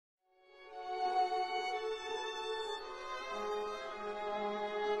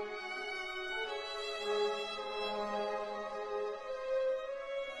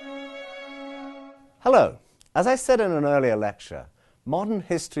Hello. As I said in an earlier lecture, modern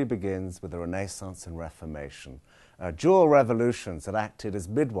history begins with the Renaissance and Reformation, dual revolutions that acted as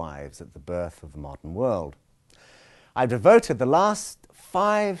midwives at the birth of the modern world. I've devoted the last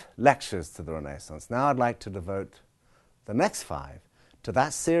 5 lectures to the Renaissance. Now I'd like to devote the next 5 to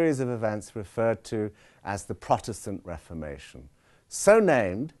that series of events referred to as the Protestant Reformation, so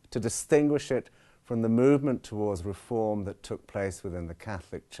named to distinguish it from the movement towards reform that took place within the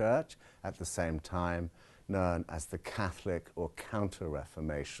Catholic Church at the same time, known as the Catholic or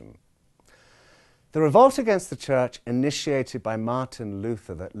Counter-Reformation. The revolt against the Church initiated by Martin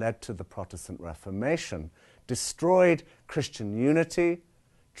Luther that led to the Protestant Reformation destroyed Christian unity,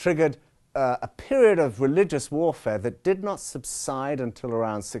 triggered a period of religious warfare that did not subside until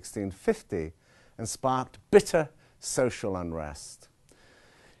around 1650 and sparked bitter social unrest.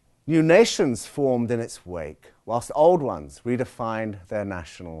 New nations formed in its wake, whilst old ones redefined their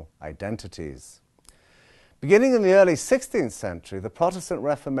national identities. Beginning in the early 16th century, the Protestant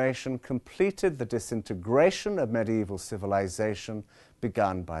Reformation completed the disintegration of medieval civilization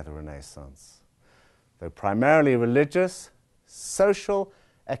begun by the Renaissance. Though primarily religious, social,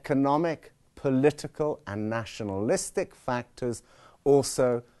 economic, political, and nationalistic factors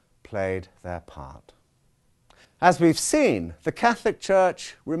also played their part. As we've seen, the Catholic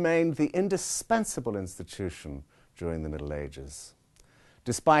Church remained the indispensable institution during the Middle Ages.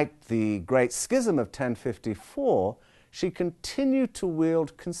 Despite the Great Schism of 1054, she continued to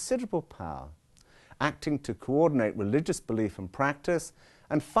wield considerable power, acting to coordinate religious belief and practice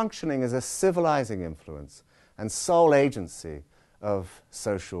and functioning as a civilizing influence and sole agency of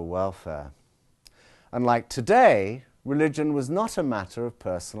social welfare. Unlike today, religion was not a matter of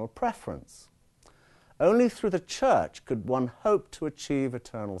personal preference. Only through the Church could one hope to achieve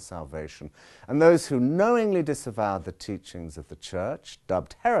eternal salvation, and those who knowingly disavowed the teachings of the Church,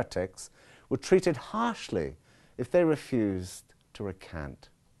 dubbed heretics, were treated harshly if they refused to recant.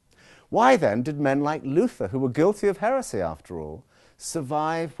 Why then did men like Luther, who were guilty of heresy after all,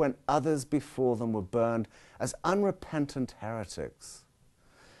 survive when others before them were burned as unrepentant heretics?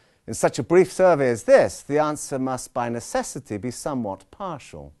 In such a brief survey as this, the answer must by necessity be somewhat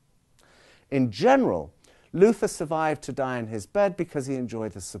partial. In general, Luther survived to die in his bed because he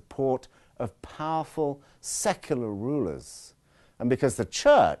enjoyed the support of powerful secular rulers, and because the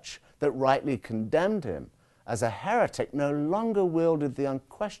Church that rightly condemned him as a heretic no longer wielded the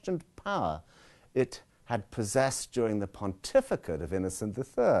unquestioned power it had possessed during the pontificate of Innocent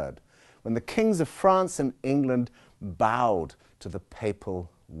III, when the kings of France and England bowed to the papal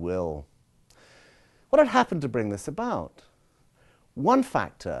will. What had happened to bring this about? One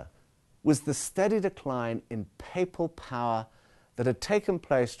factor was the steady decline in papal power that had taken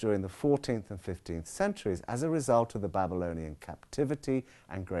place during the 14th and 15th centuries as a result of the Babylonian captivity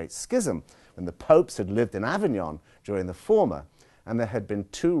and Great Schism, when the popes had lived in Avignon during the former, and there had been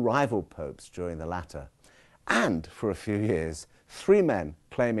 2 rival popes during the latter, and for a few years, 3 men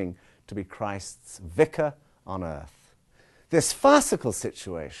claiming to be Christ's vicar on earth. This farcical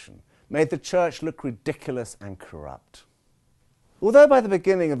situation made the Church look ridiculous and corrupt. Although by the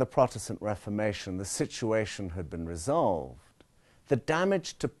beginning of the Protestant Reformation the situation had been resolved, the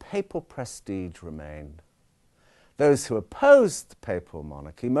damage to papal prestige remained. Those who opposed the papal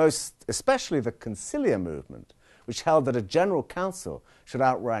monarchy, most especially the conciliar movement, which held that a general council should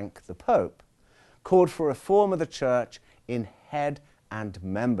outrank the Pope, called for reform of the Church in head and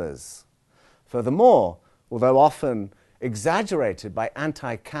members. Furthermore, although often exaggerated by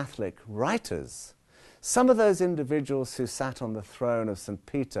anti-Catholic writers, some of those individuals who sat on the throne of St.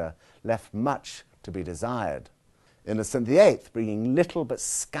 Peter left much to be desired. Innocent VIII bringing little but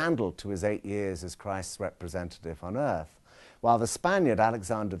scandal to his 8 years as Christ's representative on earth, while the Spaniard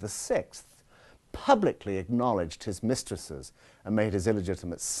Alexander VI publicly acknowledged his mistresses and made his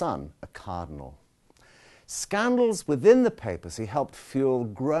illegitimate son a cardinal. Scandals within the papacy helped fuel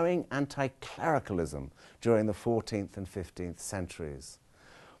growing anti-clericalism during the 14th and 15th centuries.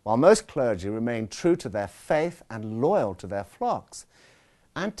 While most clergy remained true to their faith and loyal to their flocks,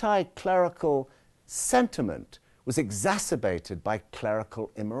 anti-clerical sentiment was exacerbated by clerical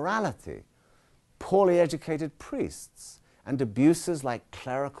immorality, poorly educated priests, and abuses like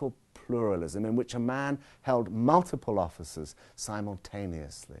clerical pluralism, in which a man held multiple offices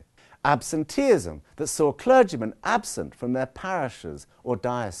simultaneously. Absenteeism that saw clergymen absent from their parishes or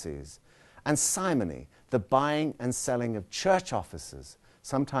dioceses, and simony, the buying and selling of church offices,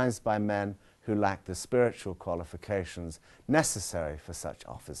 sometimes by men who lacked the spiritual qualifications necessary for such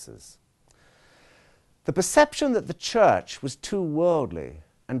offices. The perception that the Church was too worldly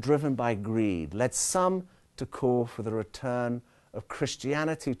and driven by greed led some to call for the return of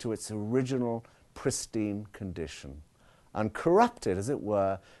Christianity to its original pristine condition, uncorrupted, as it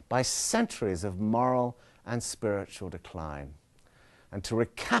were, by centuries of moral and spiritual decline, and to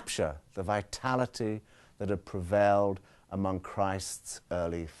recapture the vitality that had prevailed among Christ's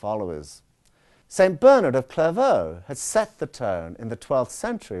early followers. St. Bernard of Clairvaux had set the tone in the 12th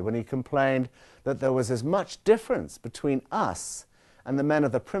century when he complained that there was as much difference between us and the men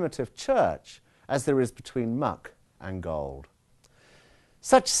of the primitive church as there is between muck and gold.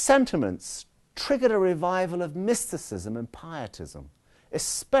 Such sentiments triggered a revival of mysticism and pietism,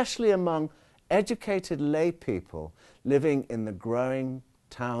 especially among educated lay people living in the growing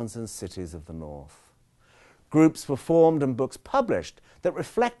towns and cities of the north. Groups were formed and books published that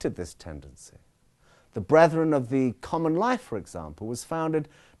reflected this tendency. The Brethren of the Common Life, for example, was founded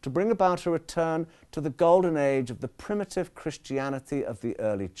to bring about a return to the golden age of the primitive Christianity of the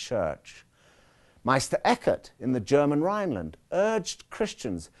early church. Meister Eckhart in the German Rhineland urged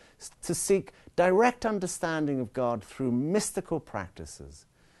Christians to seek direct understanding of God through mystical practices,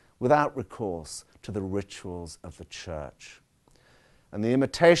 without recourse to the rituals of the church. And the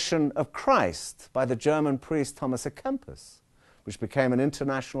Imitation of Christ by the German priest Thomas à Kempis, which became an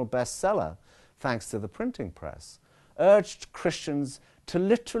international bestseller thanks to the printing press, urged Christians to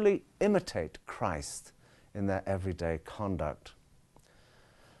literally imitate Christ in their everyday conduct.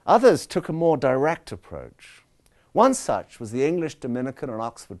 Others took a more direct approach. One such was the English Dominican and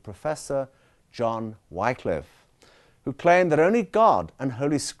Oxford professor John Wycliffe, who claimed that only God and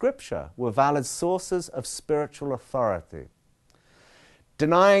Holy Scripture were valid sources of spiritual authority.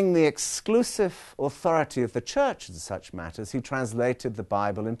 Denying the exclusive authority of the Church in such matters, he translated the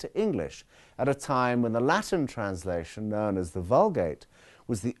Bible into English at a time when the Latin translation, known as the Vulgate,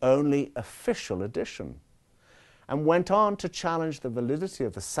 was the only official edition, and went on to challenge the validity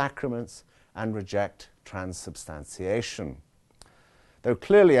of the sacraments and reject transubstantiation. Though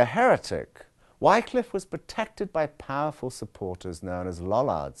clearly a heretic, Wycliffe was protected by powerful supporters known as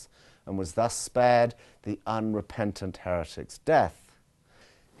Lollards, and was thus spared the unrepentant heretic's death.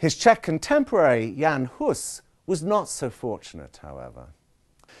 His Czech contemporary Jan Hus was not so fortunate, however.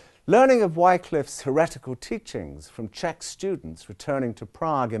 Learning of Wycliffe's heretical teachings from Czech students returning to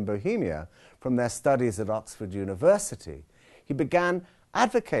Prague in Bohemia from their studies at Oxford University, he began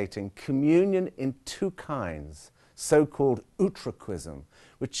advocating communion in two kinds, so-called utraquism,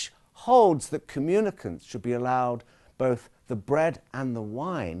 which holds that communicants should be allowed both the bread and the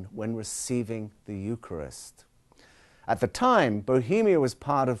wine when receiving the Eucharist. At the time, Bohemia was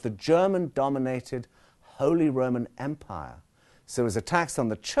part of the German-dominated Holy Roman Empire, so his attacks on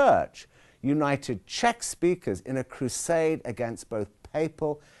the Church united Czech speakers in a crusade against both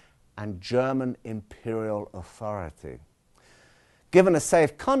papal and German imperial authority. Given a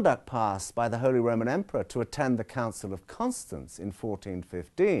safe conduct pass by the Holy Roman Emperor to attend the Council of Constance in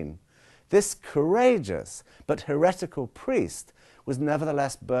 1415, this courageous but heretical priest was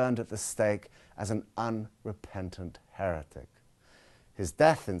nevertheless burned at the stake as an unrepentant heretic. His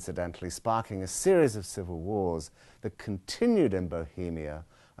death, incidentally, sparking a series of civil wars that continued in Bohemia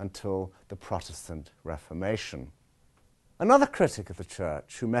until the Protestant Reformation. Another critic of the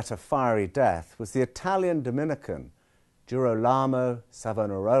Church who met a fiery death was the Italian Dominican Girolamo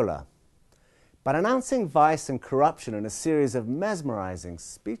Savonarola. By denouncing vice and corruption in a series of mesmerizing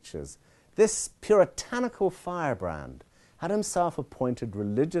speeches, this puritanical firebrand had himself appointed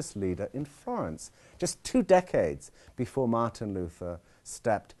religious leader in Florence just 2 decades before Martin Luther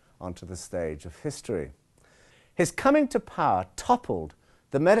stepped onto the stage of history. His coming to power toppled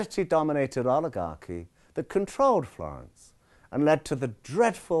the Medici-dominated oligarchy that controlled Florence and led to the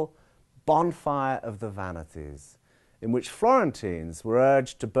dreadful bonfire of the vanities, in which Florentines were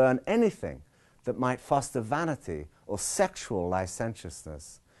urged to burn anything that might foster vanity or sexual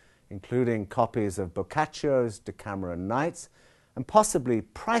licentiousness, including copies of Boccaccio's Decameron Nights and possibly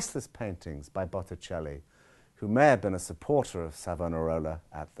priceless paintings by Botticelli, who may have been a supporter of Savonarola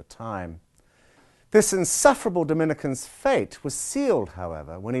at the time. This insufferable Dominican's fate was sealed,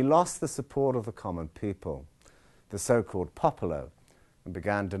 however, when he lost the support of the common people, the so-called popolo, and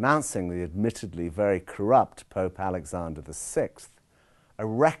began denouncing the admittedly very corrupt Pope Alexander VI, a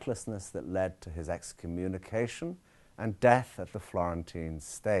recklessness that led to his excommunication and death at the Florentine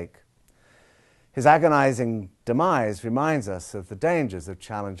stake. His agonizing demise reminds us of the dangers of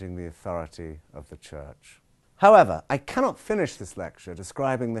challenging the authority of the Church. However, I cannot finish this lecture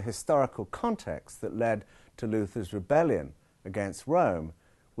describing the historical context that led to Luther's rebellion against Rome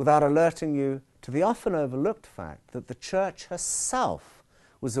without alerting you to the often overlooked fact that the Church herself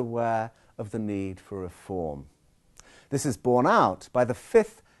was aware of the need for reform. This is borne out by the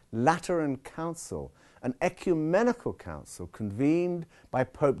Fifth Lateran Council an ecumenical council convened by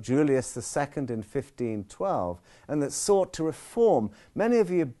Pope Julius II in 1512 and that sought to reform many of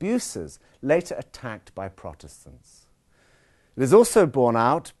the abuses later attacked by Protestants. It is also borne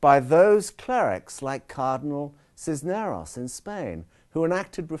out by those clerics like Cardinal Cisneros in Spain who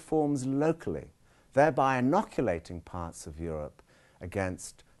enacted reforms locally, thereby inoculating parts of Europe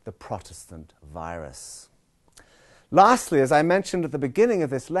against the Protestant virus. Lastly, as I mentioned at the beginning of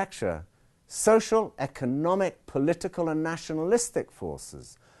this lecture, social, economic, political and nationalistic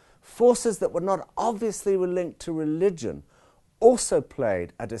forces, forces that were not obviously linked to religion, also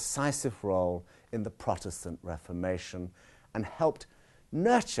played a decisive role in the Protestant Reformation and helped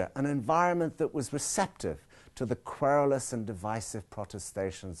nurture an environment that was receptive to the querulous and divisive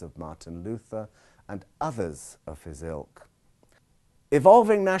protestations of Martin Luther and others of his ilk.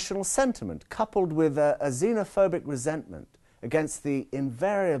 Evolving national sentiment, coupled with a xenophobic resentment against the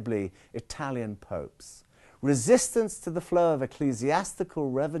invariably Italian popes, resistance to the flow of ecclesiastical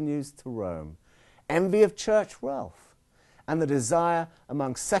revenues to Rome, envy of church wealth, and the desire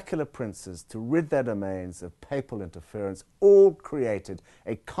among secular princes to rid their domains of papal interference all created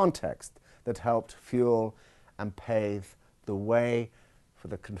a context that helped fuel and pave the way for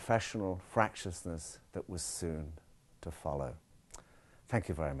the confessional fractiousness that was soon to follow. Thank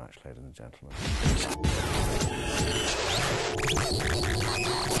you very much, ladies and gentlemen.